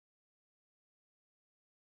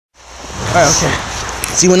Alright, okay.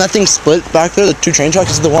 See, when that thing split back there, the two train tracks,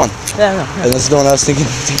 this is the one. Yeah, no. And this is the one I was thinking.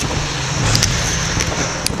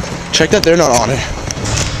 Check that they're not on it.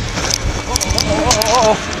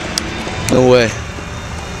 No way.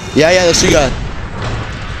 Yeah, that's what you got.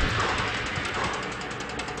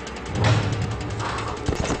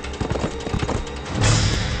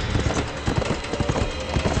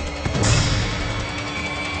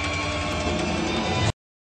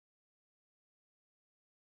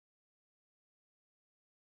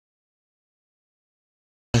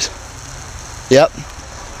 Yep.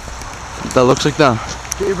 That looks like that.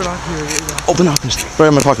 Get your binocular, get your binocular. Open up. Right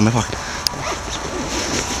in my pocket,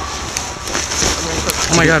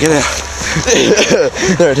 Oh my god. Get it.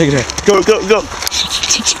 There, take it there. Go. Is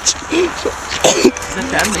that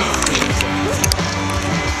family?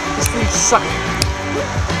 This thing sucks.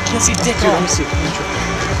 Can't see dick. Let me see.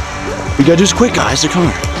 We gotta do this quick, guys. They're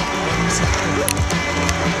coming.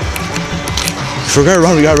 If we're gonna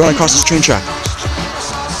run, we gotta run across this train track.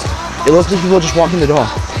 It looks like people are just walking the dog.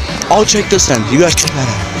 I'll check this end. You guys check that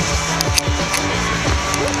end.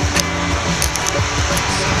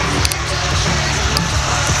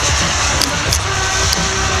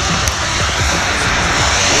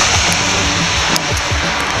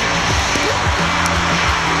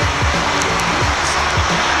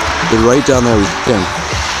 They're right down there, we think.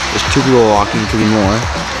 There's two people walking, could be more.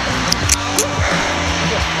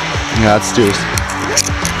 Yeah, that's Stu's.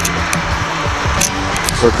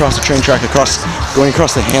 We're across the train track, going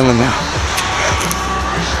across the Hanlon now.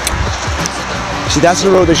 See, that's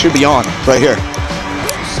the road they should be on, right here.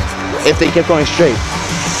 If they kept going straight.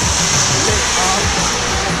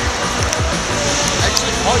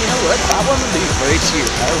 Actually, oh, you know what? That one would be right to your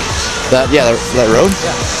house. That road?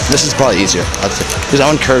 Yeah. This is probably easier, I'd say. Because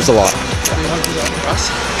that one curves a lot.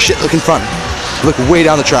 Shit, look in front. Look way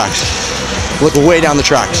down the tracks. Look way down the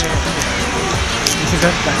tracks.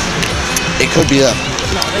 It could be them.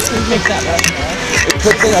 No, this would make that right. It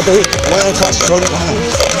could be that they went across the road.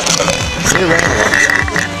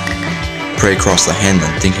 Prey across the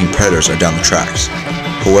Hanlon, thinking predators are down the tracks.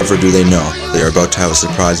 However, do they know they are about to have a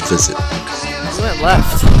surprise visit? We went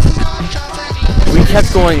left. We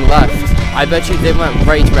kept going left. I bet you they went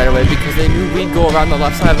right away because they knew we'd go around the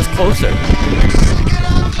left side. It was closer.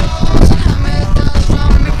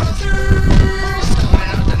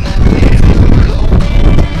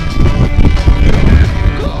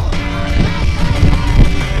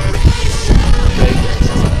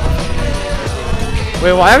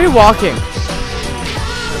 Wait, why are we walking?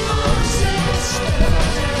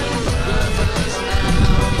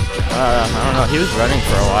 I don't know, he was running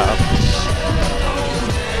for a while.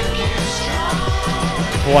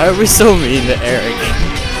 Why are we so mean to Eric?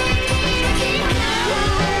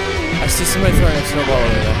 I see somebody throwing a snowball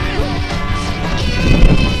over there.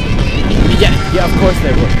 Yeah, of course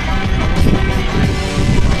they would.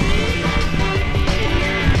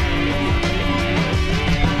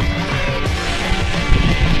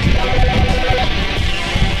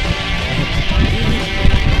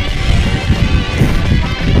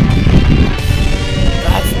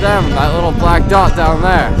 Them, that little black dot down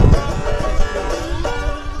there.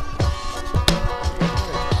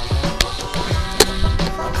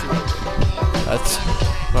 That's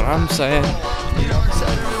what I'm saying.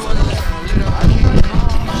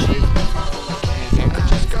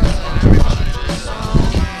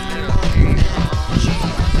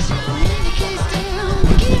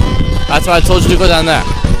 That's why I told you to go down there.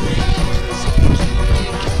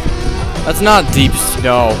 That's not deep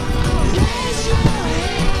snow.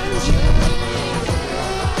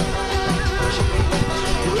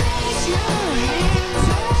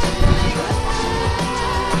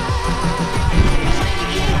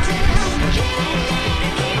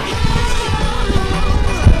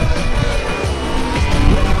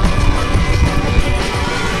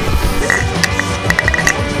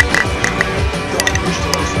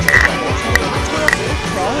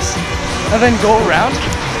 And then go around,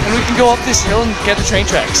 and we can go up this hill and get the train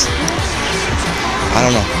tracks. I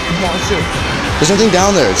don't know. Come on, let's do it. There's nothing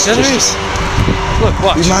down there. It's There just, is. Look,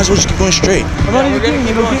 watch. we might as well just keep going straight. I'm not even kidding.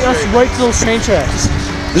 It'll get us right to those train tracks.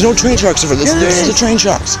 There's no train tracks over this. This is the train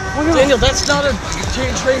tracks. Daniel, that's not a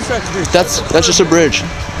train track. That's just a bridge.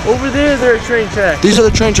 Over there are train tracks. These are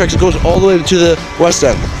the train tracks that goes all the way to the west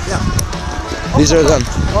end. Yeah. These are them.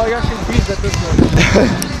 Oh, I got confused at this one.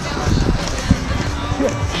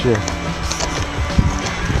 Shit.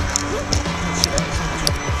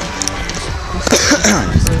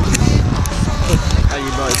 How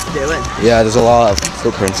you boys doing? Yeah, there's a lot of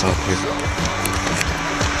footprints out here.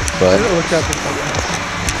 But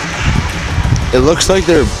it looks like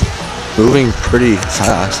they're moving pretty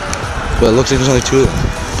fast. But it looks like there's only 2 of them.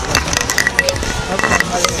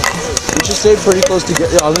 We should stay pretty close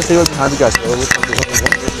together. Yeah, I was gonna stay right behind you guys. So it looks like there's only 1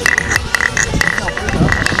 person.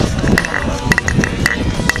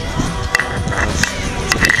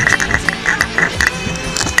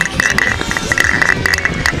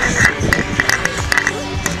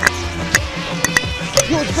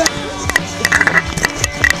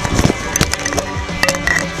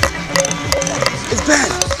 It's Ben!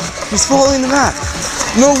 He's following the map.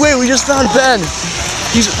 No way, we just found Ben.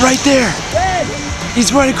 He's right there. Ben!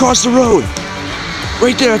 He's right across the road.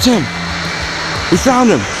 Right there, that's him. We found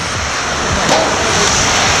him.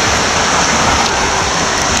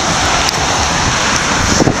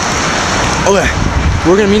 Okay,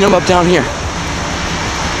 we're gonna meet him up down here.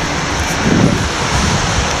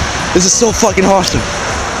 This is so fucking awesome.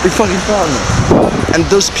 We fucking found him. And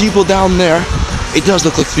those people down there, it does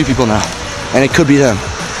look like 3 people now. And it could be them.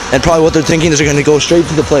 And probably what they're thinking is they're gonna go straight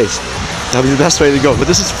to the place. That'll be the best way to go. But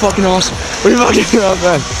this is fucking awesome. What are you fucking about,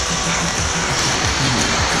 man?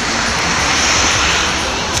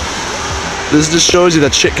 This just shows you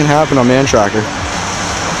that shit can happen on Mantracker.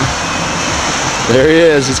 There he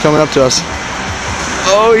is. He's coming up to us.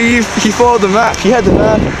 Oh, he followed the map. He had the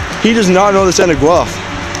map. He does not know this end of Guelph.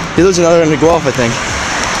 He lives in the other end of Guelph, I think.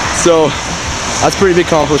 So that's a pretty big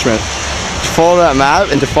accomplishment. To follow that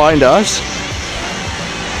map and to find us,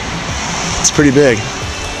 it's pretty big.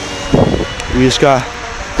 We just got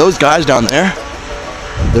those guys down there.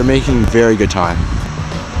 They're making very good time.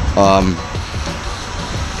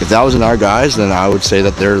 If that wasn't our guys, then I would say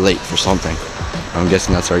that they're late for something. I'm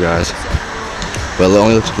guessing that's our guys. But it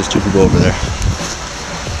only looks like there's 2 people over there.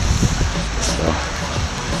 So,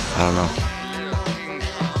 I don't know.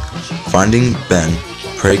 Finding Ben,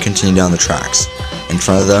 prey continue down the tracks. In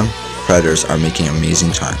front of them, predators are making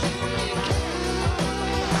amazing time.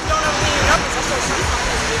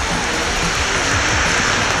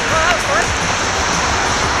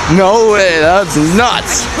 No way, that's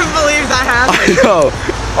nuts! I can't believe that happened. I know.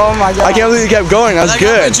 Oh my god. I can't believe you kept going. That's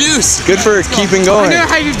good. got my juice. Good for keeping I going. knew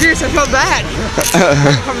how you juice. I felt bad.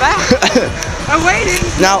 Come back. I'm waiting.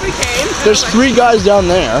 Now, We came. there's 3 guys down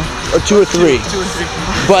there, or 2 or 3. 2 or 3.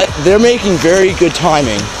 But they're making very good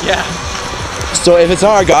timing. Yeah. So if it's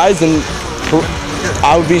not our guys, then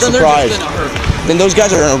I would be surprised. Then those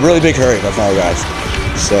guys are in a really big hurry. That's not our guys.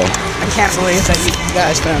 So. I can't believe that you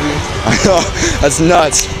guys found me. I know. That's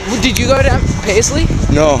nuts. Did you go down Paisley?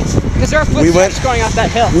 No. Because there are footsteps going up that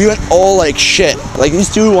hill. We went all like shit. Like these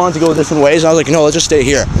 2 wanted to go different ways, and I was like, no, let's just stay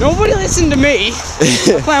here. Nobody listened to me.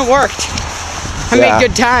 The plan worked. I Yeah. made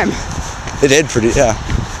good time. It did pretty, yeah.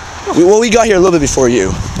 We got here a little bit before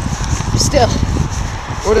you. Still,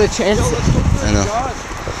 what are the chances? I know.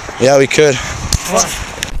 Yeah, we could.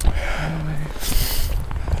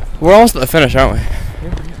 We're almost at the finish, aren't we?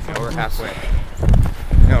 No, we're halfway.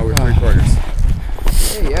 No, we're 3/4.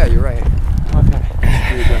 Hey, yeah, you're right. Okay.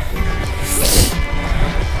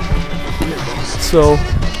 So,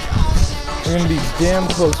 we're gonna be damn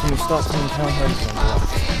close when we stop seeing town houses on the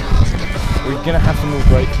left. We're gonna have to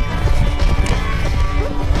move right.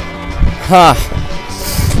 Huh.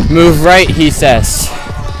 Move right, he says.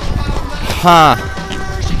 Huh.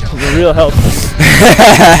 The real help. We're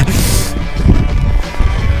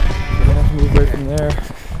gonna have to move right from there.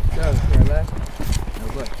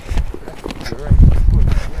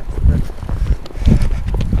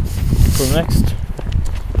 So next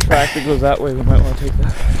track that goes that way, we might want to take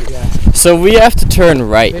that. So we have to turn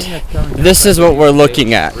right. This is what we're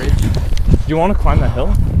looking at. Do you want to climb that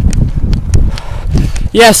hill?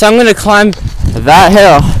 Yes, I'm going to climb that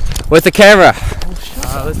hill with the camera.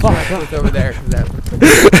 Let's look over there. That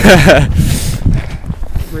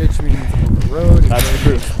bridge means the road. That's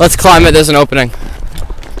true. Let's climb it. There's an opening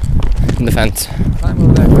in the fence. Climb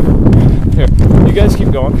over there. Here, you guys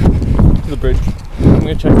keep going to the bridge. I'm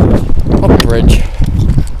going to check it out. What bridge?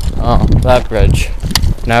 Oh, that bridge.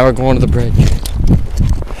 Now we're going to the bridge.